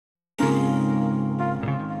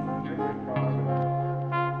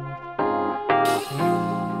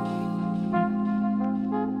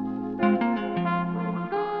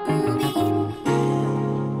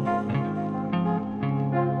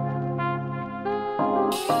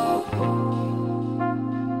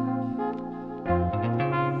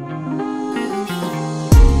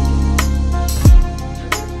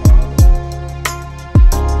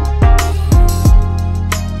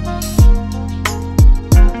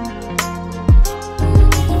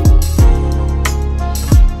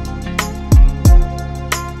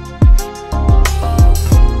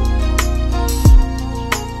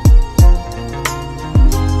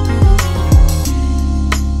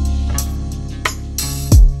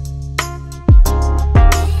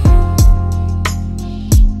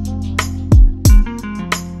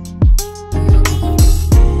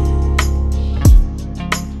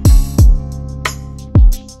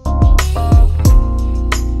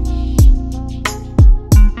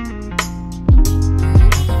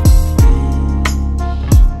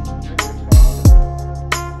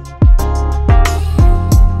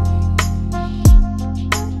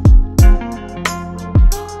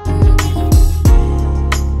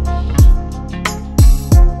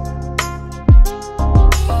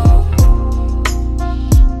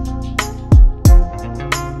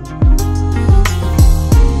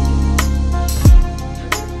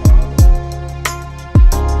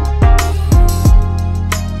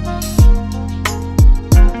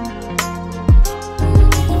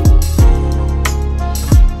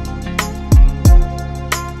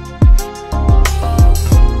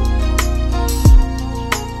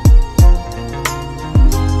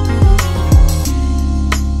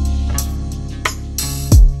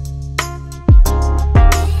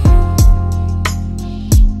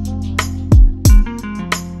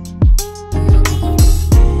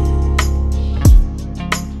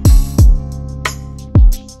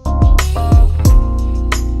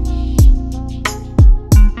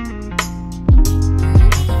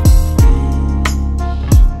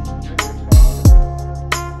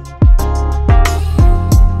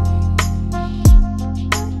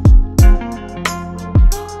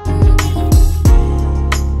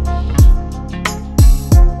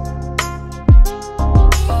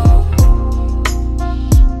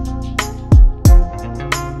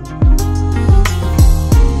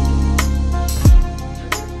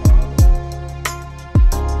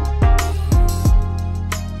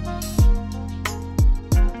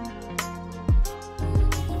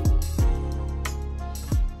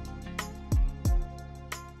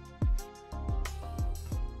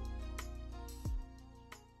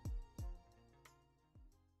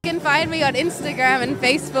You can find me on Instagram and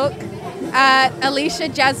Facebook at Alicia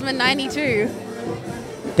Jasmine 92.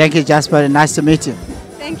 Thank you, Jasper. Nice to meet you.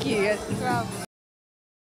 Thank you as well.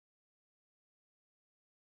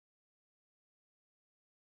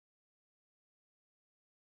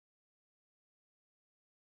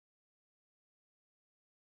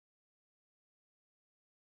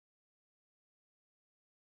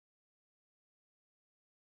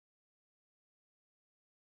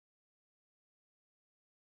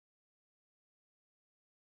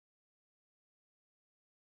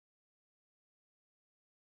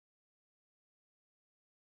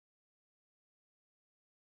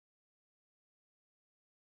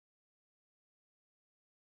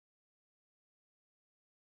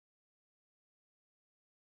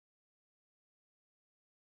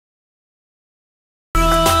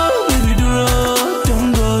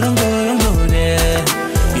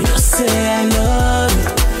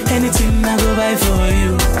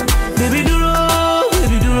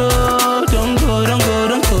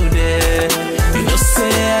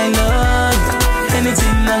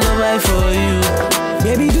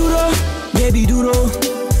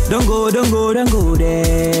 Don't go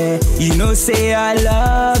there. You know, say I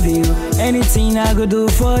love you. Anything I go do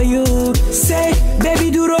for you. Say,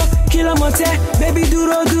 baby duro, kilomote. Baby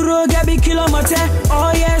duro, gabi kilomote.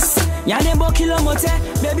 Oh yes, yanebo kilomote.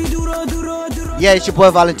 Baby duro. Yeah, it's your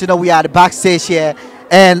boy Valentino. We are at the backstage here,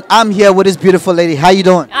 and I'm here with this beautiful lady. How you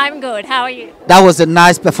doing? I'm good. How are you? That was a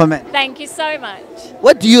nice performance. Thank you so much.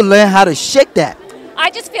 What do you learn how to shake that?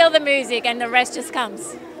 I just feel the music and the rest just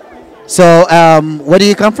comes. So, where do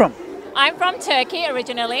you come from? I'm from Turkey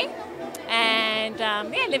originally, and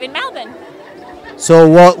yeah, live in Melbourne. So,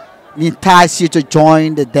 what enticed you to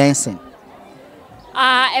join the dancing?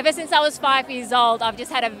 Ever since I was 5 years old, I've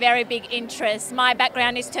just had a very big interest. My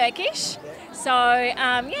background is Turkish, so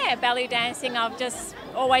yeah, ballet dancing I've just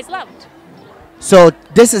always loved. So,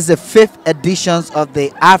 this is the 5th edition of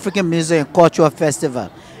the African Music and Cultural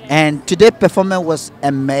Festival, and today's performance was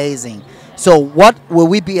amazing. So what will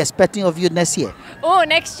we be expecting of you next year? Oh,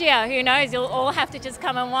 next year, who knows? You'll all have to just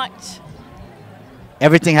come and watch.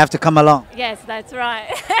 Everything have to come along? Yes, that's right.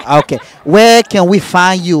 Okay. Where can we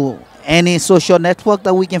find you Any social network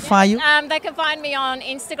that we can find you? They can find me on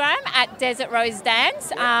Instagram at Desert Rose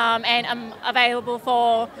Dance, and I'm available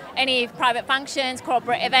for any private functions,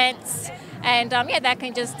 corporate events, and yeah, they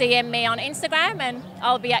can just DM me on Instagram, and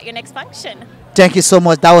I'll be at your next function. Thank you so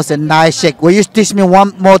much. That was a nice shake. Will you teach me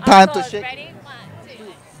one more time to shake? Ready? 1,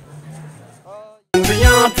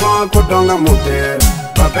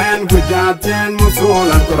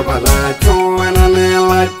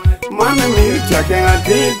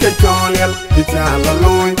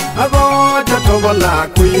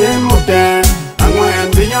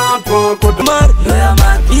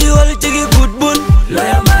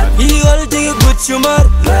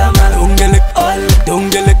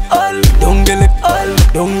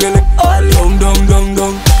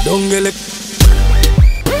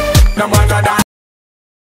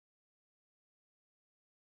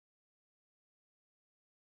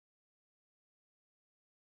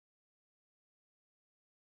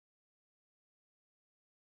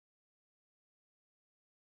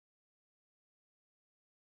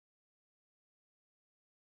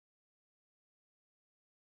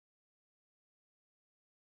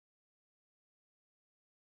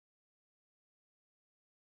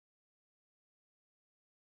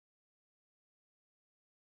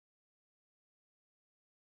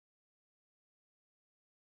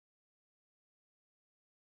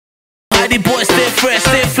 The boys stay fresh,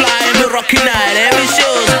 stay fly, and be rocking out every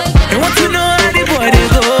show. They want to know how the boy they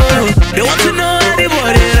go. They want to know how the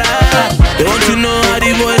boy they rap. They want to know how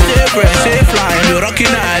the boys stay fresh, stay fly, and be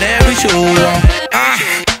rocking out every show.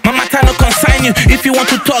 Mama time no consign you. If you want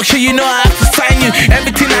to talk shit, you know I have to sign you.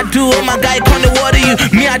 Everything I do, oh my guy, can't water you.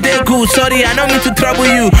 Me I did good, sorry, I don't mean to trouble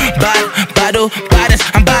you. Baddest,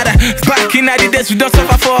 I'm badder. Back in the days, we don't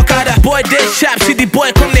suffer for Okada. Boy, they sharp, see the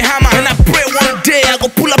boy come the hammer. And I pray one day I go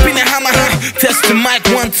pull up in the hammer. Test the mic,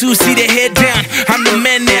 1, 2, see the head down. I'm the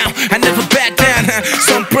man now, I never back down.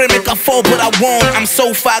 Some pray make a fall, but I won't. I'm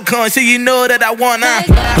so far gone, so you know that I want.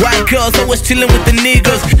 White girls always chilling with the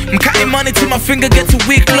niggas. I'm counting money till my finger get too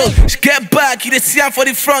weak. Look, she get back, you the see I'm for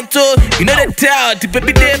the front door. You know they tell, the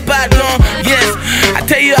baby they bad long. Yes, I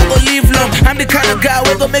tell you I go live long. I'm the kind of guy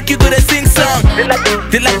who go make you go to sing song.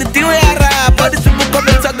 They like the way I rap, all these people come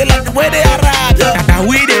and talk, they like the way they rap. Now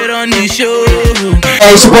we did on the show.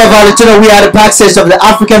 Hey, it's your boy Valentino. We are the backstage of the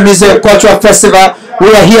African Music and Cultural Festival.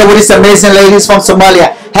 We are here with these amazing ladies from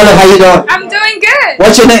Somalia. Hello, how you doing? I'm doing good.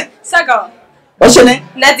 What's your name? Sago. What's your name?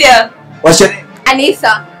 Nadia. What's your name?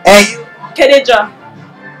 Anissa. And you? Khadija.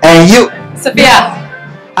 And you? Sophia.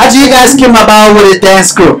 How do you guys came about with the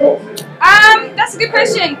dance group? That's a good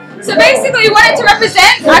question. So basically, we wanted to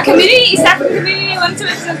represent our community, East African community. We wanted to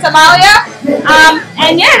represent Somalia,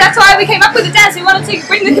 and yeah, that's why we came up with the dance. We wanted to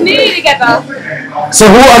bring the community together. So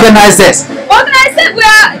who organized this? Organized it?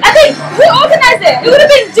 I think who organized it? It would have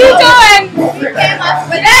been Dudo and we came up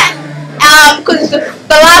with it. Because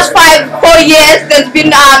the last 4 years, there's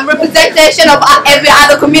been representation of every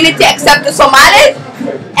other community except the Somalis.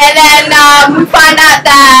 And then we found out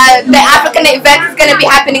that the African event is going to be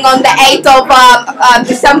happening on the 8th of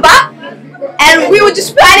December. And we were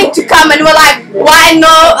just planning to come, and we're like, why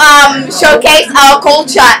not showcase our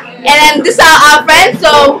culture? And then these are our friends,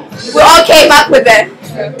 so we all came up with it.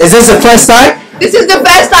 Is this the first time? This is the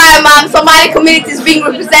first time Somali community is being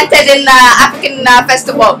represented in the African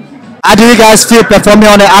festival. How do you guys feel performing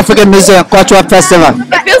on the African Music and Cultural Festival?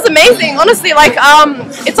 It feels amazing, honestly. Like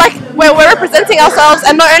it's like we're representing ourselves,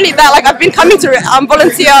 and not only that, like I've been coming to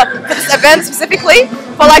volunteer for this event specifically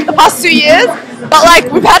for like the past 2 years. But like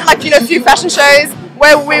we've had like a few fashion shows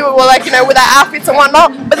where we were like with our outfits and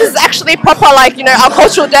whatnot. But this is actually proper like our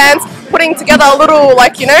cultural dance, putting together a little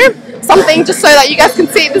like something just so that you guys can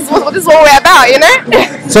see this is what this is all we're about.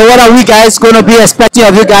 So what are we guys going to be expecting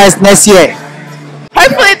of you guys next year?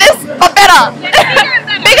 Hopefully this, but better.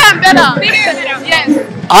 Bigger and better. Bigger and better. Yes.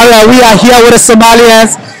 Alright, we are here with the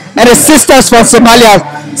Somalians and the sisters from Somalia.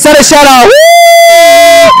 Send a shout out. Woo!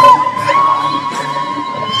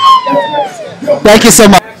 Thank you so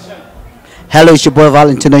much. Hello, it's your boy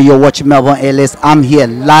Valentino. You're watching Melbourne A-List. I'm here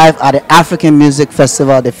live at the African Music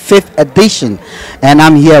Festival, the 5th edition. And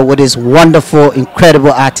I'm here with this wonderful,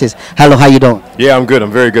 incredible artist. Hello, how you doing? Yeah, I'm good.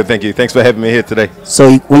 I'm very good. Thank you. Thanks for having me here today. So,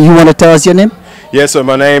 when you want to tell us your name? Yeah, so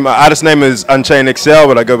my artist name is Unchained Excel,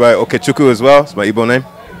 but I go by Okechuku as well. It's my Igbo name.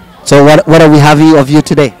 So what are we having of you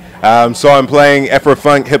today? So I'm playing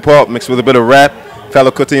Afro-funk, hip-hop, mixed with a bit of rap,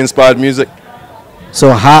 Fela Kuti-inspired music.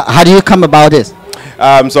 So how do you come about this?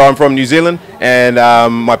 So I'm from New Zealand, and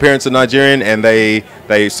my parents are Nigerian, and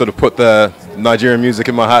they sort of put the Nigerian music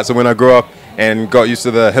in my heart. So when I grew up and got used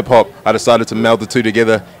to the hip-hop, I decided to meld the two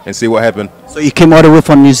together and see what happened. So you came all the way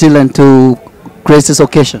from New Zealand to grace this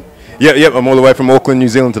occasion? Yep. I'm all the way from Auckland, New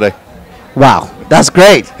Zealand today. Wow, that's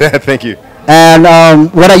great. Thank you. And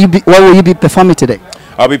what will you be performing today?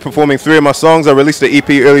 I'll be performing 3 of my songs. I released an EP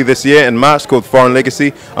early this year in March called Foreign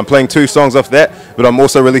Legacy. I'm playing 2 songs off that, but I'm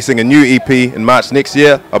also releasing a new EP in March next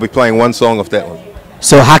year. I'll be playing 1 song off that one.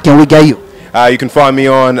 So how can we get you? You can find me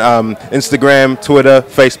on Instagram, Twitter,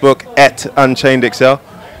 Facebook at UnchainedXL.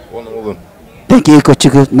 All of them. Thank you,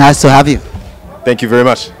 Ikochukwu. Nice to have you. Thank you very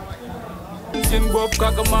much.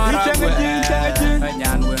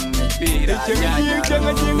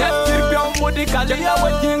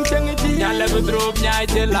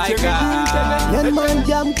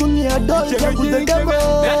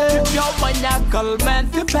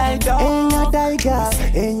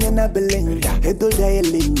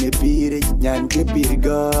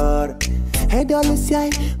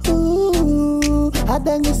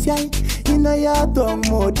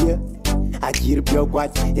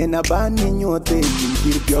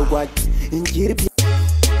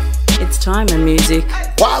 It's time in music.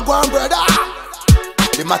 Wagwan brother,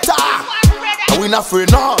 the matter, and we not free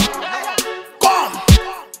now. Come,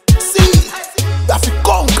 see, that we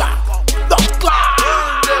conquer, don't clap.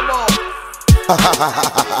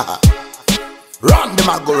 Run them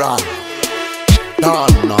a go run. No.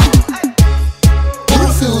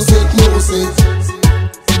 Refuse it, knows it.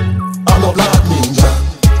 I'm a black ninja.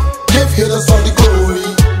 Give haters all the glory.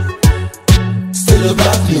 Still a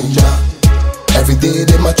black ninja. Every day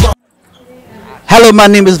they my try. Hello, my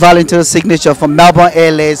name is Valentino Signature from Melbourne,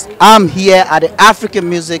 LA. I'm here at the African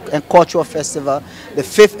Music and Cultural Festival, the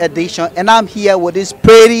 5th edition, and I'm here with these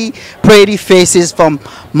pretty faces from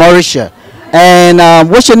Mauritius. And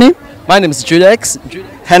what's your name? My name is Judex.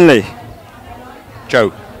 Henley.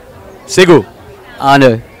 Joe. Sigu.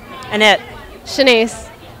 Arno. Annette. Shanice.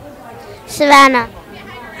 Savannah.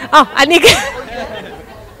 Oh, Anika.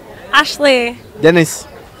 Ashley. Dennis.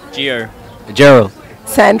 Gio. Gerald.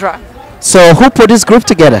 Sandra. So who put this group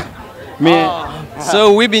together? Me.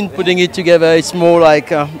 So we've been putting it together. It's more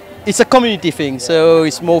like it's a community thing. So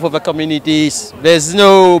it's more of a community. There's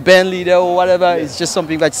no band leader or whatever. It's just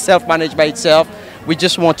something that's self-managed by itself. We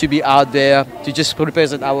just want to be out there to just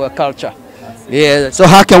represent our culture. Yeah. So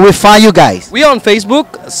how can we find you guys? We're on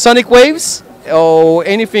Facebook, Sonic Waves, or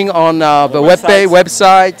anything on the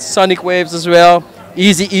website, Sonic Waves as well.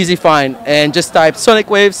 Easy find, and just type Sonic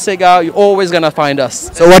Waves Sega. You're always gonna find us.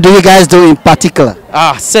 So what do you guys do in particular?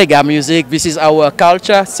 Sega music. This is our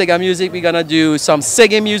culture. Sega music. We're gonna do some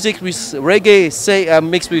Sega music with reggae,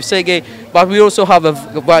 mixed with Sega, but we also have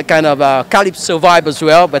a kind of calypso vibe as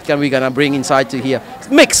well. But we're gonna bring inside to here.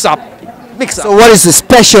 Mix up. So what is the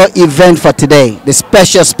special event for today? The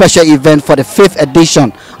special event for the 5th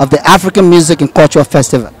edition of the African Music and Cultural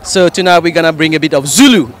Festival. So tonight we're gonna bring a bit of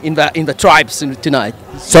Zulu in the tribes tonight.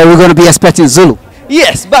 So we're gonna be expecting Zulu.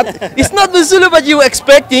 Yes, but it's not the Zulu that you were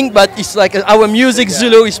expecting, but it's like our music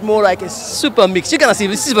Zulu is more like a super mix. You're gonna see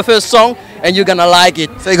this is the first song and you're gonna like it.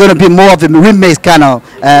 So it's gonna be more of a remix kind of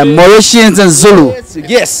Mauritians and Zulu.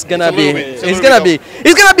 Yes, it's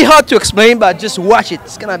gonna be hard to explain, but just watch it.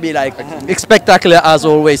 It's gonna be like spectacular as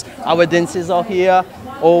always. Our dancers are here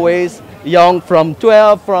always young, from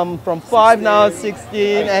 12, from 5 now,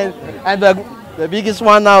 16, and the biggest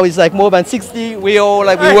one now is like more than 60. We all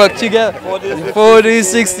we work together. 40s,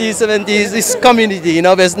 60s, 70s. This community, you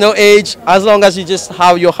know, there's no age. As long as you just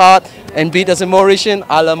have your heart and beat as a Mauritian,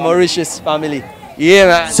 a la Mauritius family. Yeah,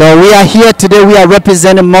 man. So we are here today. We are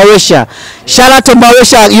representing Mauritius. Shout out to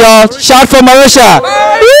Mauritius, y'all. Shout for Mauritius.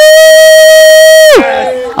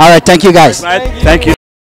 All right, thank you guys. Thank you.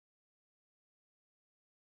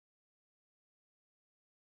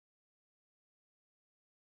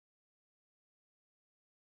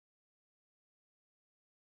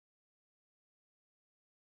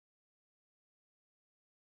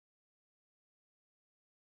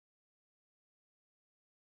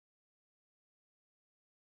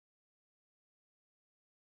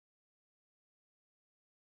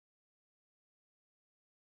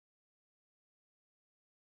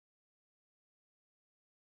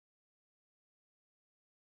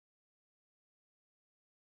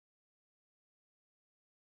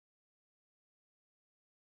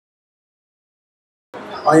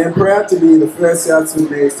 I am proud to be the first South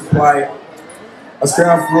Sudanese to play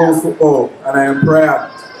Australian rules football, and I am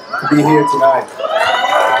proud to be here tonight.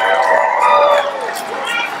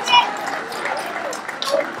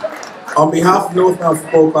 On behalf of North Melbourne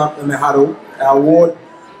Football Club and the Huddle, our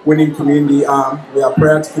award-winning community arm, we are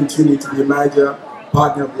proud to continue to be a major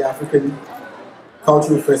partner of the African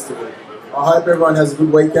Cultural Festival. I hope everyone has a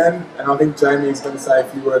good weekend, and I think Jamie is going to say a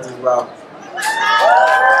few words as well.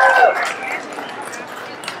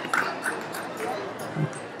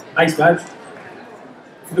 Thanks, Madge.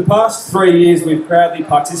 For the past 3 years, we've proudly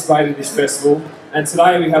participated in this festival, and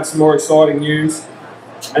today we have some more exciting news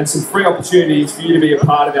and some free opportunities for you to be a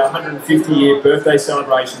part of our 150-year birthday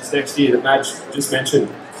celebrations next year that Madge just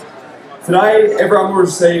mentioned. Today, everyone will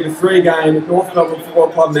receive a 3-game North Melbourne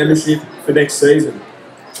Football Club membership for next season.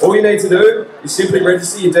 All you need to do is simply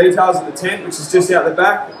register your details at the tent, which is just out the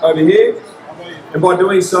back over here, and by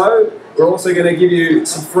doing so, we're also going to give you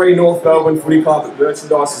some free North Melbourne Footy Club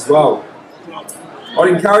merchandise as well. I'd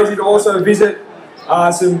encourage you to also visit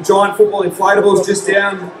some giant football inflatables just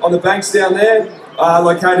down on the banks down there,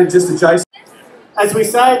 located just adjacent. As we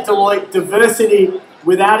say at Deloitte, diversity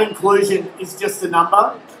without inclusion is just a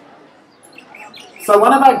number. So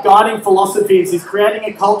one of our guiding philosophies is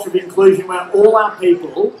creating a culture of inclusion where all our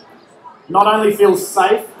people not only feel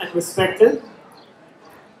safe and respected,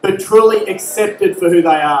 but truly accepted for who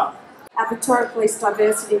they are. Our Victoria Police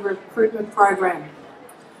Diversity Recruitment Program.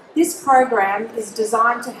 This program is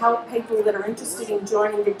designed to help people that are interested in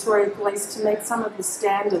joining Victoria Police to meet some of the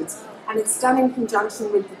standards, and it's done in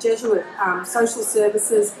conjunction with the Jesuit Social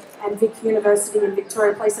Services and Vic University and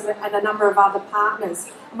Victoria Police and a number of other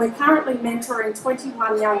partners. And we're currently mentoring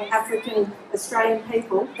 21 young African Australian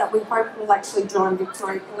people that we hope will actually join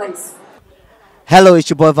Victoria Police. Hello, it's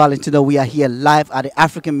your boy Valentino. We are here live at the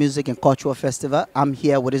African Music and Cultural Festival. I'm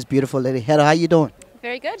here with this beautiful lady. Hello, how you doing?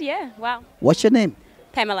 Very good, yeah. Wow. What's your name?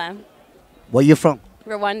 Pamela. Where you from?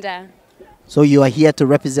 Rwanda. So you are here to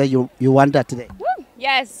represent Rwanda today? Woo!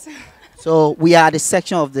 Yes. So we are at the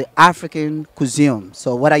section of the African cuisine.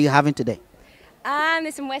 So what are you having today?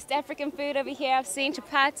 There's some West African food over here. I've seen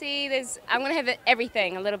chapati. I'm going to have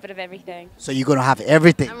everything, a little bit of everything. So you're going to have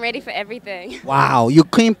everything? I'm ready for everything. Wow, you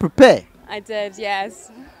came prepared. I did, yes.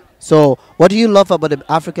 So what do you love about the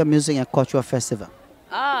African Music and Cultural Festival?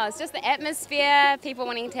 Oh, it's just the atmosphere, people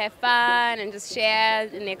wanting to have fun and just share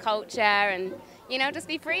in their culture and, you know, just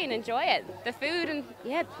be free and enjoy it. The food and,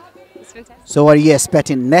 yeah, it's fantastic. So what are you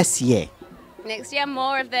expecting next year? Next year,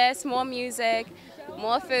 more of this, more music,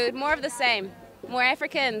 more food, more of the same, more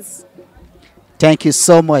Africans. Thank you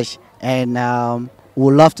so much, and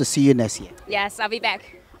we'll love to see you next year. Yes, I'll be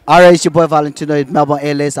back. All right, it's your boy Valentino in Melbourne,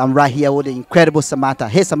 LA. I'm right here with the incredible Samantha.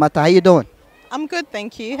 Hey, Samantha, how you doing? I'm good,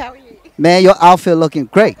 thank you. How are you? Man, your outfit looking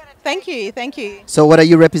great. Thank you, thank you. So what are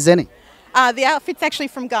you representing? The outfit's actually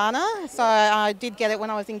from Ghana. So I did get it when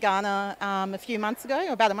I was in Ghana a few months ago,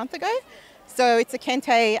 or about a month ago. So it's a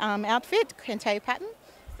kente outfit, kente pattern.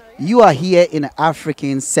 So, yeah. You are here in an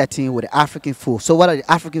African setting with African food. So what are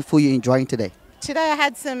the African food you're enjoying today? Today I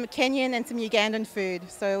had some Kenyan and some Ugandan food.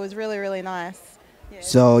 So it was really, really nice. Yeah.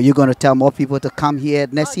 So you're going to tell more people to come here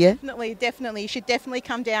next year? Definitely, definitely. You should definitely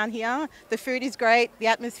come down here. The food is great. The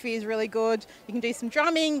atmosphere is really good. You can do some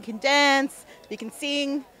drumming, you can dance, you can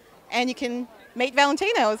sing, and you can meet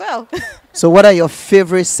Valentino as well. So what are your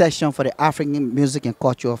favorite sessions for the African Music and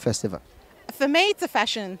Cultural Festival? For me, it's a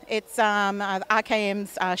fashion. It's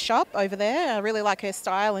RKM's shop over there. I really like her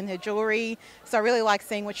style and her jewellery. So I really like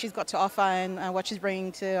seeing what she's got to offer and what she's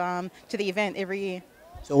bringing to the event every year.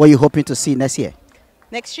 So what are you hoping to see next year?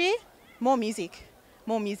 Next year, more music.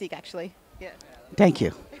 More music, actually. Yeah. Thank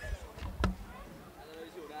you.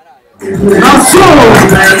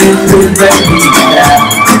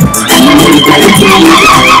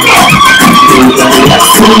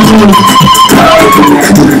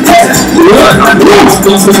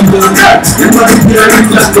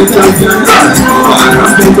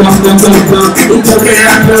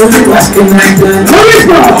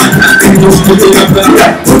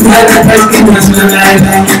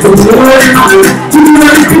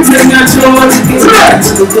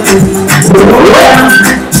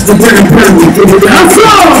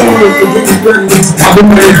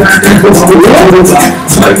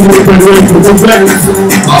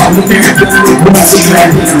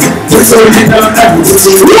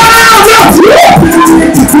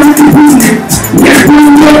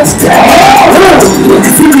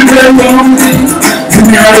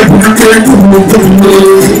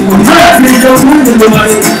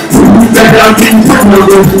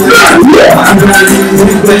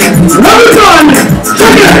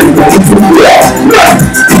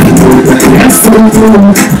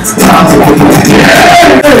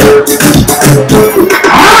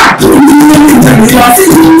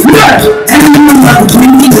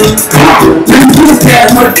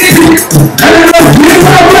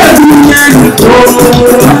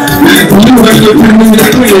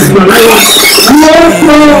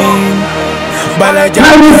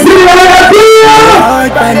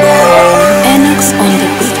 Enox on the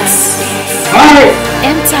beats.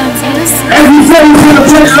 Every time we're gonna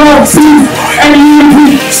play all season, and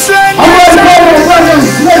you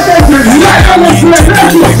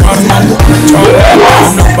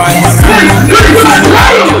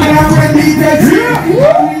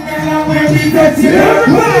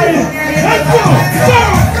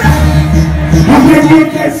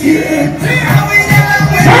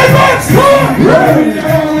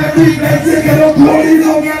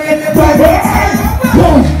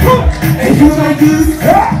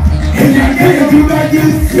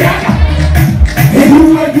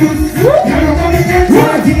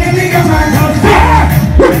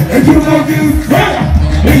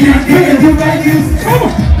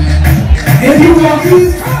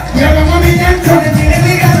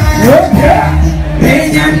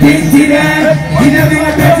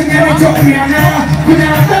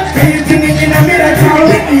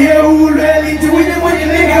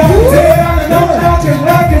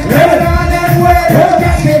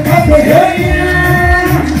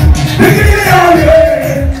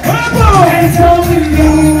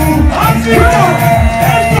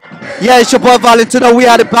Yeah, it's your boy Valentino. We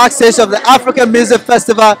are the backstage of the African Music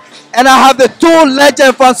Festival, and I have the two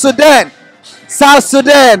legends from Sudan, South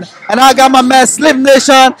Sudan, and I got my man Slim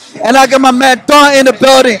Nation, and I got my man Don in the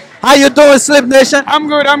building. How you doing, Slim Nation? I'm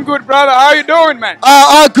good, brother. How you doing, man?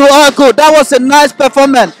 All good, all good. That was a nice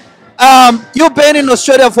performance. You've been in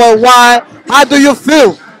Australia for a while. How do you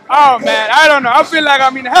feel? Oh man, I don't know. I feel like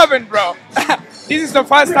I'm in heaven, bro. This is the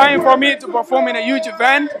first time for me to perform in a huge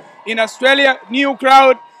event in Australia. New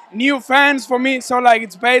crowd, new fans for me. So like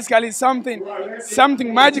it's basically something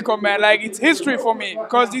magical, man. Like it's history for me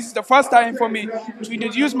because this is the first time for me to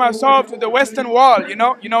introduce myself to the Western world. You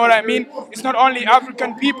know what I mean? It's not only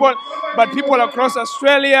African people, but people across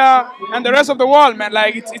Australia and the rest of the world, man.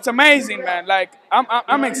 Like it's amazing, man. Like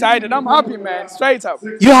I'm excited. I'm happy, man. Straight up.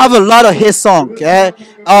 You have a lot of hit songs, eh?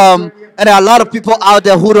 And there are a lot of people out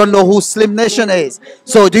there who don't know who Slim Nation is.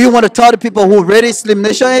 So do you want to tell the people who really Slim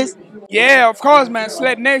Nation is? Yeah, of course, man.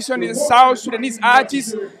 Sled Nation is a South Sudanese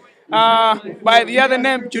artist by the other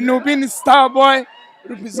name, Junubin Starboy,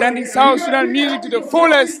 representing South Sudan music to the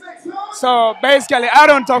fullest. So basically, I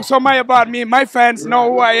don't talk so much about me. My fans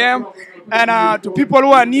know who I am. And to people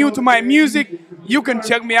who are new to my music, you can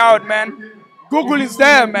check me out, man. Google is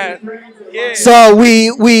there, man. Yeah. So we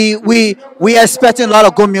are expecting a lot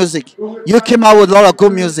of good music. You came out with a lot of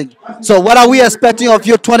good music. So what are we expecting of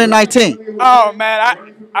you 2019? Oh man,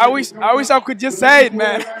 I wish I could just say it,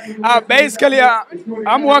 man. Basically,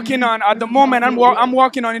 I'm working on at the moment. I'm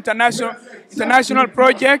working on international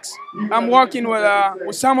projects. I'm working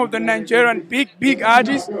with some of the Nigerian big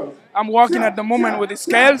artists. I'm working at the moment with the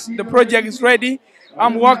Scales. The project is ready.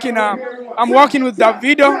 I'm working with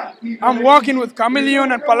Davido. I'm working with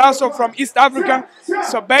Chameleon and Palazzo from East Africa.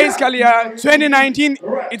 So basically, 2019,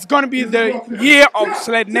 it's gonna be the year of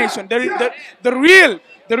Sled Nation.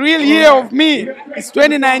 The real year of me is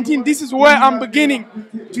 2019. This is where I'm beginning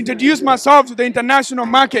to introduce myself to the international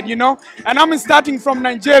market, you know. And I'm starting from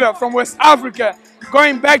Nigeria, from West Africa,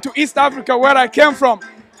 going back to East Africa where I came from.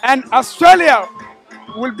 And Australia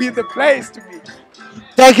will be the place to be.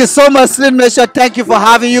 Thank you so much, Slim Nation. Thank you for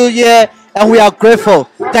having you here, and we are grateful.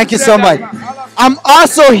 Thank you so much. I'm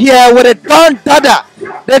also here with a Don Dada.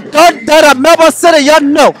 The Don Dada, Melbourne City, y'all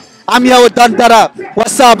know. I'm here with Don Dada.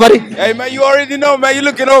 What's up, buddy? Hey, man, you already know, man. You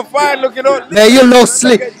looking all fine, looking all... Man, you look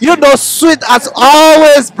slick. You know sweet as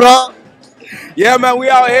always, bro. Yeah, man, we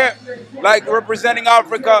out here, like, representing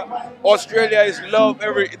Africa. Australia is love.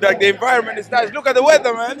 Like, the environment is nice. Look at the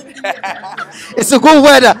weather, man. It's a good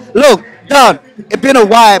weather. Look, Don, it's been a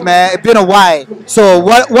while, man. It's been a while. So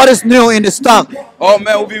what is new in the stock? Oh,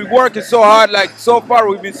 man, we've been working so hard. Like, so far,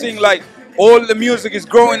 we've been seeing, like, all the music is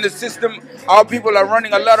growing the system. Our people are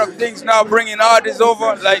running a lot of things now, bringing artists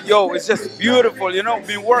over. Like, yo, it's just beautiful, you know.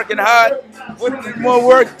 Been working hard, putting in more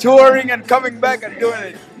work, touring and coming back and doing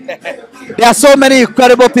it. There are so many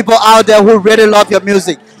incredible people out there who really love your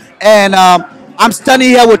music. And I'm standing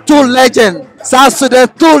here with two legends, South Sudan,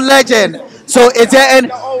 two legends. So is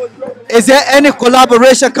there any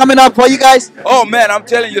collaboration coming up for you guys? Oh man, I'm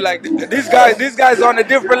telling you, like these guys are on a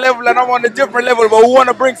different level and I'm on a different level, but we want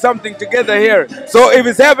to bring something together here. So if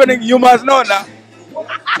it's happening, you must know now.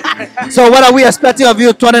 So what are we expecting of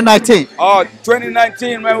you 2019? Oh,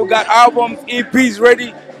 2019, man, we got albums, EPs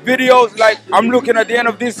ready, videos. Like I'm looking at the end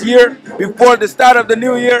of this year, before the start of the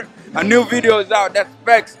new year, a new video is out. That's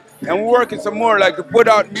facts. And we're working some more, like to put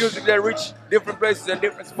out music that reach different places and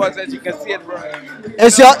different spots, as you can see it, bro.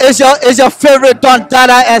 Is your favorite Don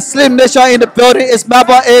Dada and Slim Nation in the building? It's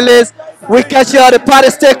Melbourne A-List. We catch you at the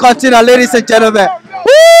party. Stay continued, ladies and gentlemen.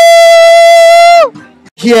 Woo!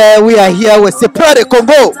 Here we are here with Sepra de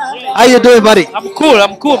Congo. How you doing, buddy? I'm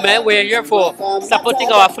cool, man. We're here for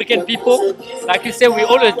supporting our African people. Like you said, we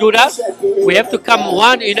always do that. We have to come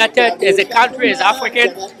one united as a country, as African,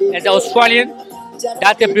 as Australian.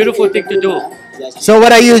 That's a beautiful thing to do. So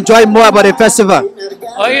what are you enjoying more about the festival?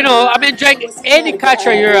 Oh, you know, I'm enjoying any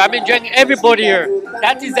culture here. I'm enjoying everybody here.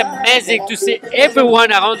 That is amazing to see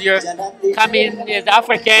everyone around here coming as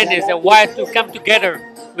African, as a white, to come together.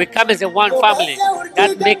 We come as a one family.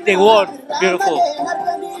 That makes the world beautiful.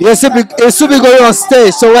 You should be going on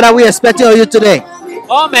stage. So what are we expecting of you today?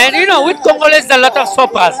 Oh man, you know, with Congolese, a lot of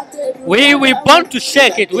sopas. We born to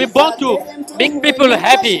shake it. We born to make people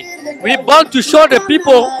happy. We born to show the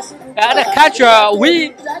people other culture.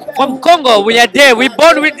 We from Congo, we are there. We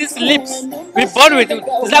born with these lips. We born with it.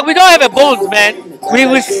 It's like we don't have a bones, man. We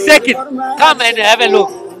will shake it. Come and have a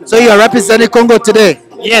look. So you are representing Congo today?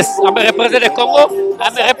 Yes, I'm representing Congo.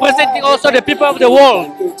 I'm representing also the people of the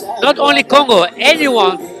world. Not only Congo,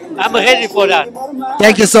 anyone. I'm ready for that.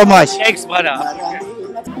 Thank you so much. Thanks, brother.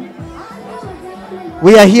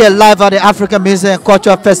 We are here live at the African Music and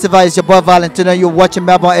Cultural Festival. It's your boy Valentino. You're watching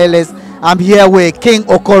Melbourne A-List. I'm here with King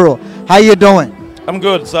Okoro. How you doing? I'm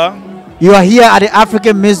good, sir. You are here at the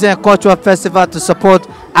African Music and Cultural Festival to support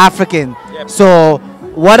African. Yep. So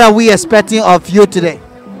what are we expecting of you today?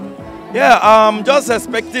 Yeah, I'm just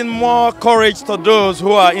expecting more courage to those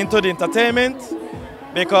who are into the entertainment,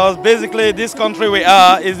 because basically this country we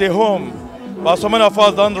are is the home, but so many of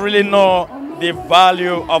us don't really know the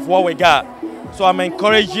value of what we got. So I'm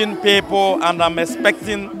encouraging people, and I'm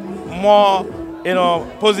expecting more, you know,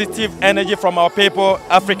 positive energy from our people,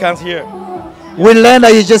 Africans here. We learned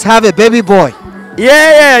that you just have a baby boy.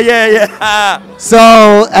 Yeah. So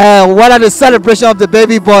what are the celebrations of the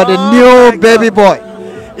baby boy, the new baby boy?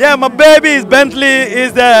 Yeah, my baby is Bentley.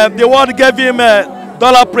 Is the world gave him a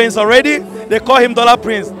dollar prince already. They call him Dollar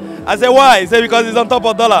Prince. I said, why? He said, because he's on top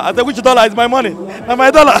of dollar. I said, which dollar? Is my money, not my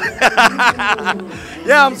dollar.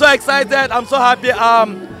 Yeah, I'm so excited. I'm so happy.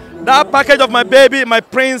 That package of my baby, my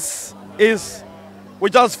prince, we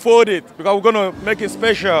just fold it because we're going to make a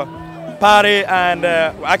special party, and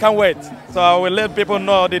I can't wait. So I will let people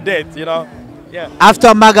know the date, you know. Yeah. After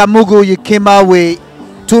Magamugu, you came out with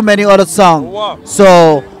too many other songs. Wow.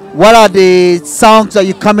 So what are the songs that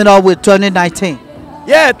you're coming out with 2019?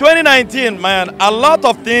 Yeah, 2019, man, a lot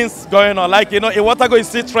of things going on. Like, you know, Iwatago is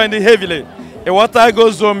still trending heavily.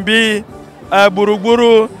 Iwatago, Zombie,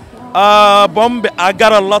 Buruburu, Bombe. I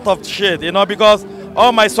got a lot of shit, you know, because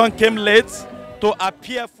all my songs came late to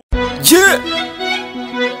appear.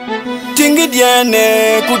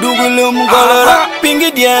 Tingidiane kudugulum golora,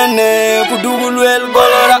 pingidiane kudugulwel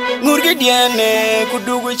golora, ngurgidiane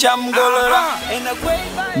kudugu cham golora.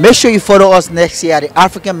 Make sure you follow us next year at the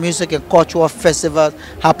African Music and Cultural Festival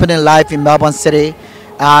happening live in Melbourne City,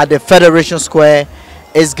 the Federation Square.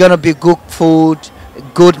 It's gonna be good food,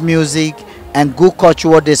 good music, and good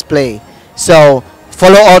cultural display. So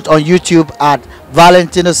follow us on YouTube at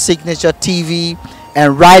Valentino Signature TV,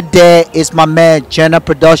 and right there is my man Jana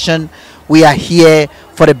Production. We are here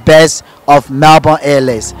for the best of Melbourne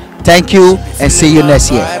A-List. Thank you and see you next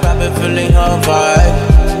year.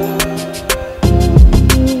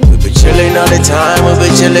 Chilling all the time, we'll be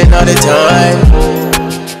chilling all the time.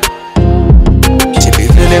 She be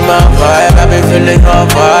feeling my vibe, I be feeling her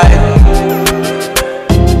vibe.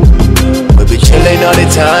 We'll be chilling all the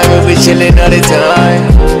time, we'll be chilling all the time.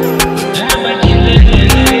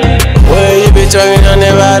 Where you be talking on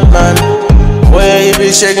the bad man? Where you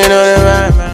be shaking on the bad man?